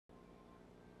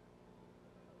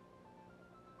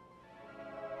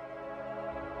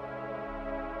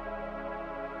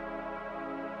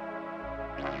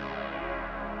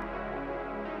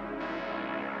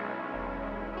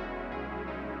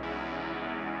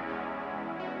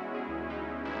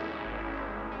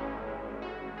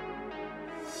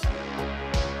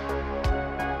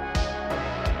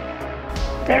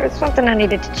There was something I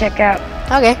needed to check out.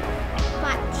 Okay.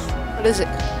 What? What is it?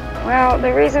 Well,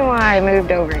 the reason why I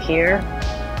moved over here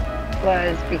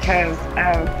was because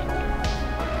of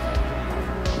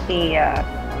the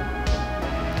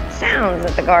sounds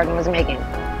that the garden was making.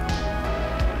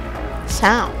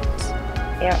 Sounds?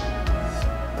 Yep.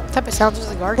 What type of sounds was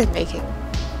the garden making?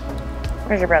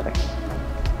 Where's your brother?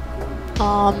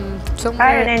 Somewhere.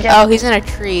 Fire ninja. Oh, he's in a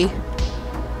tree.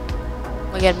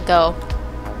 Look at him go.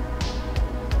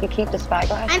 You keep the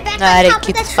spyglass? I'm back No, on I didn't top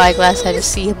keep of the the spyglass. I trees.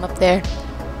 just see him up there.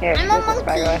 Here, I'm a here's the monkey.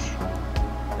 spyglass.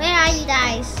 Where are you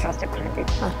guys? Caustic concrete.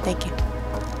 Oh, thank you.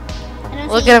 I don't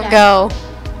Look see at you him guys. go.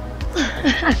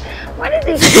 What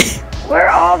is he? We're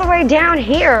all the way down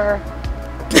here.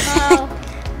 Oh.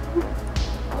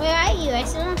 Where are you? I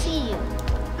still don't see you.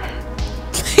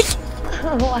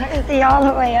 Why is he all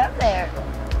the way up there?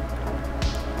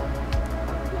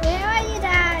 Where are you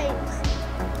guys?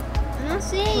 I don't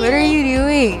see you. What are you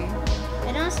doing?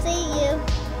 I don't see you.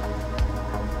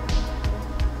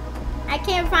 I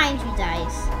can't find you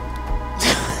guys.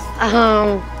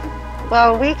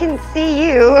 Well, we can see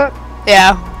you.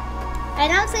 Yeah. I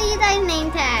don't see you guys'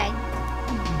 name tag.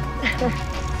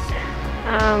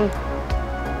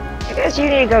 I guess you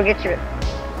need to go get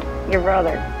your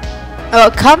brother. Oh,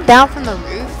 come down from the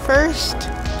roof first.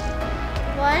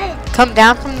 What? Come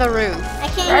down from the roof. I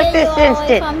can't Right hear you this all the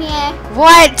way instant. from here.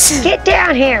 What? Get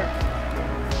down here.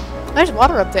 There's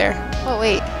water up there. Oh,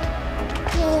 wait.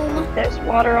 Boom. There's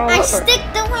water all I over. stick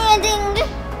the landing.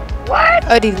 What?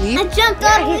 Oh, did he leave? I jumped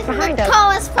Yeah, over he's the behind us.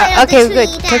 tallest part of okay, the good.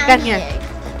 tree Click down down here. here.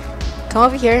 Come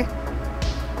over here.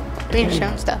 We need to show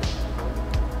him stuff.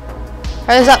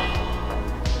 Hurry this up.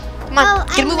 Come on, Oh,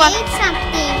 get a I move made on.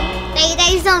 something that you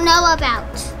guys don't know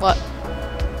about. What?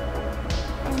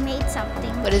 I made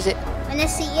something. What is it? Wanna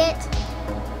see it?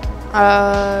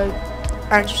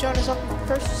 Aren't you showing us something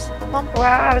first, Mom? Well,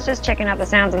 I was just checking out the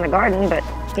sounds in the garden, but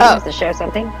he Oh. wants to show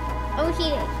something. Oh,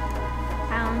 here.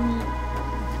 Found me.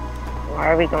 Why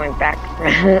are we going back?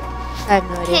 I have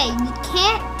no idea. Okay, you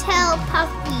can't tell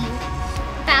Puffy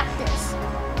about this.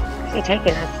 Where's he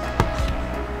taking us?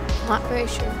 Not very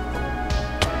sure.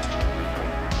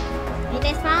 You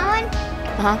guys found one?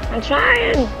 Uh-huh. I'm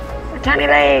trying. My tiny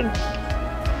leg.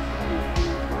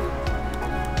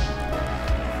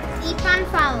 Keep on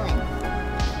following.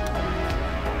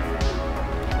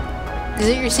 Is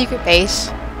it your secret base?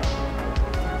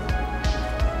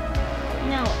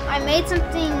 No, I made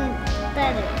something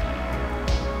better.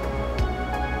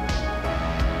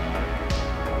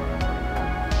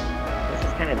 This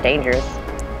is kind of dangerous.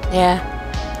 Yeah.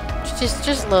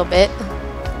 Just a little bit.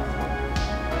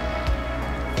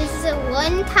 This is a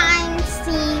one-time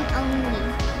scene only.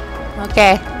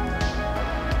 Okay.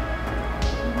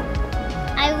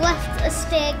 I left a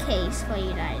staircase for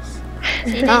you guys. So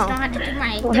you guys Oh. don't have to do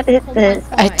my What is difficult this?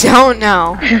 one I for it. don't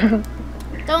know.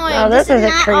 Don't worry, Oh, this this is isn't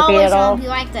not creepy always at all. gonna be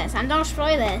like this. I'm gonna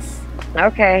destroy this.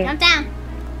 Okay. Jump down.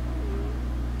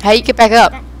 How you get back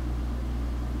up?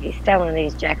 He's selling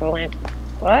these jack-o'-lanterns.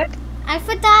 What? I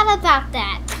forgot about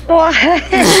that. What?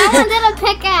 Someone did a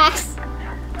pickaxe.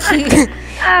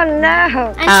 Oh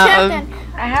no! I'm choking.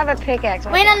 I have a pickaxe.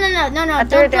 Wait, no, I don't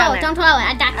threw throw it down it, there. don't throw it.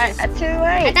 I got this. Too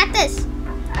I late. got this.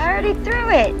 I already threw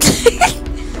it.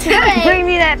 it. Bring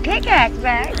me that pickaxe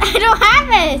back. I don't have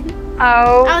it.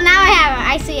 Oh, Oh, now I have it.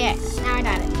 I see it. Now I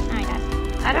got it. Now I got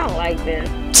it. I don't like this.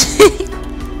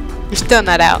 You're still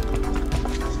not out.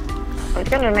 I'm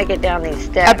gonna make it down these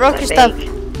steps. I broke your stuff.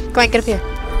 think. Go on, get up here.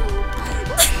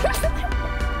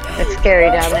 It's scary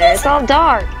down there. It's all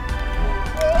dark.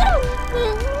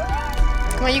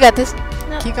 Come on, you got this.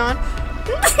 No. Keep going.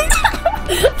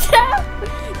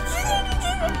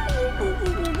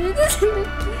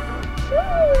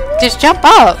 Just jump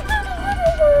up.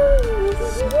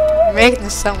 You're making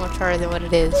this so much harder than what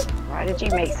it is. Why did you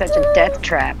make such a death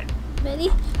trap? Ready?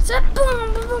 So,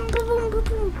 boom, boom, boom, boom,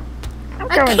 boom. I'm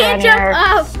I going down can't jump here.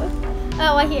 up.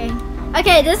 Oh, right here.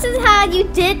 Okay, this is how you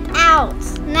did out.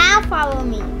 Now follow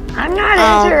me. I'm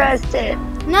not interested.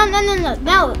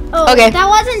 No. Oh, Okay. that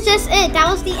wasn't just it. That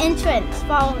was the entrance.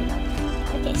 Follow me.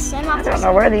 Okay, swim off. I don't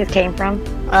know where these came from.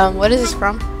 What is this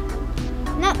from?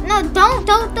 No,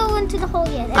 don't go into the hole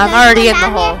yet. Is I'm already in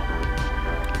everyone the down hole.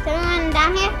 here? Is everyone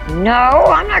down here? No,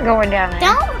 I'm not going down there.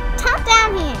 Don't top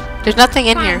down here. There's nothing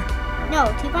in Fine. here.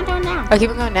 No, keep on going down. Oh, keep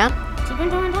it going down. Keep on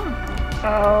going down.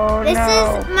 Oh This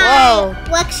no. is my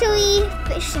luxury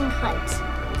fishing hut.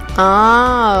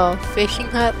 Oh, fishing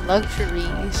hut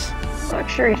luxuries.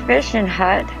 Luxury fishing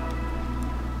hut.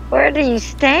 Where do you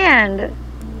stand?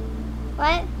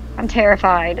 What? I'm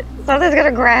terrified. Something's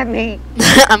gonna grab me.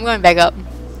 I'm going back up.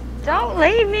 Don't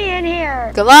leave me in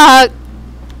here. Good luck.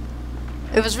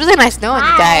 It was really nice knowing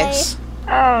you guys.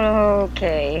 Oh,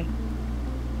 okay.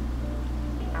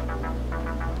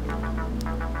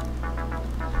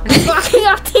 Walking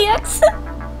off TX.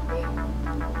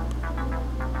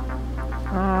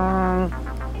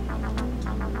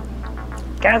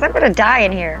 Guys, I'm gonna die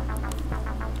in here.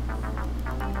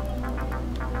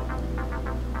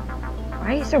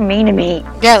 Why are you so mean to me?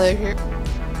 Yeah, they're here.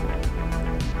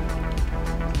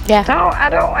 Yeah. I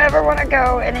don't ever want to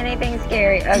go in anything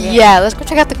scary again. Yeah, let's go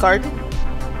check out the garden.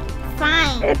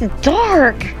 Fine. It's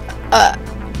dark.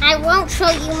 I won't show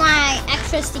you my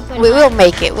extra secret. We will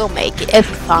make it. We'll make it. It's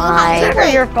fine. Whenever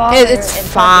your father It's and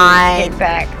fine. get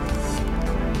back,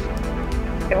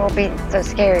 it won't be so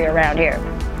scary around here.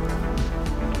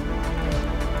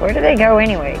 Where do they go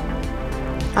anyway?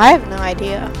 I have no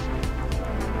idea.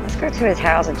 Let's go to his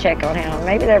house and check on him.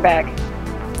 Maybe they're back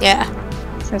Yeah.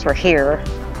 since we're here.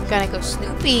 Gonna go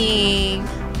snooping.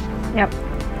 Yep.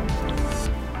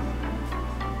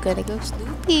 Gonna go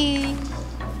snooping.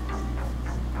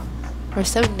 We're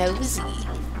so nosy.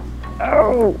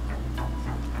 Oh,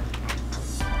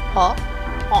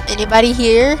 Oh, anybody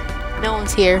here? No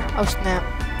one's here. Oh snap.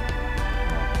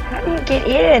 how do you get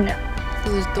in?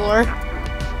 Through this door.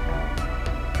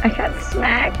 I got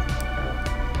smacked.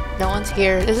 No one's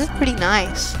here. This is pretty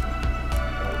nice.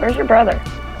 Where's your brother?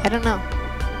 I don't know.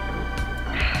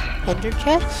 Ender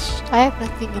chest? I have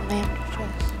nothing in my ender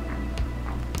chest.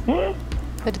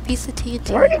 Hmm? But a piece of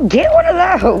TNT. Where'd you get one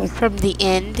of those? From the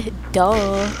end.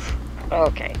 Duh.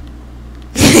 Okay.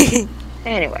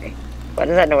 Anyway, what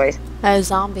is that noise? A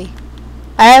zombie.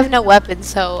 I have no weapon,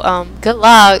 so good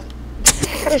luck.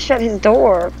 I gotta shut his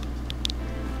door.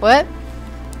 What?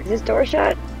 Is his door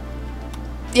shut?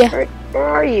 Yeah. Where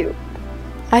are you?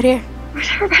 Out here. Where's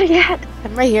everybody at?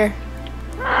 I'm right here.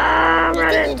 I'm Where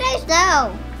did you running. guys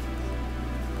go?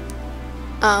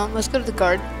 Let's go to the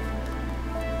garden.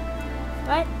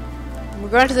 What? We're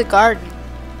going to the garden.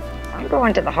 I'm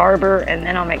going to the harbor and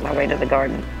then I'll make my way to the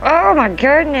garden. Oh my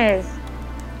goodness!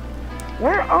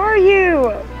 Where are you?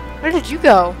 Where did you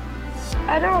go?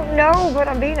 I don't know, but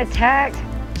I'm being attacked.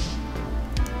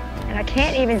 And I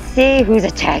can't even see who's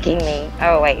attacking me.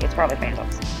 Oh wait, it's probably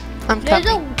phantoms. I'm There's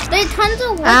coming. tons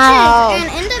of witches Ow. and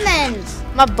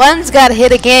endermans. My buns got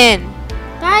hit again.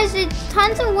 Guys, there's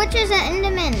tons of witches and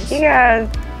endermans. You guys,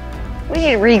 we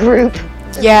need to regroup.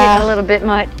 It's Yeah. getting a little bit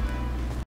much.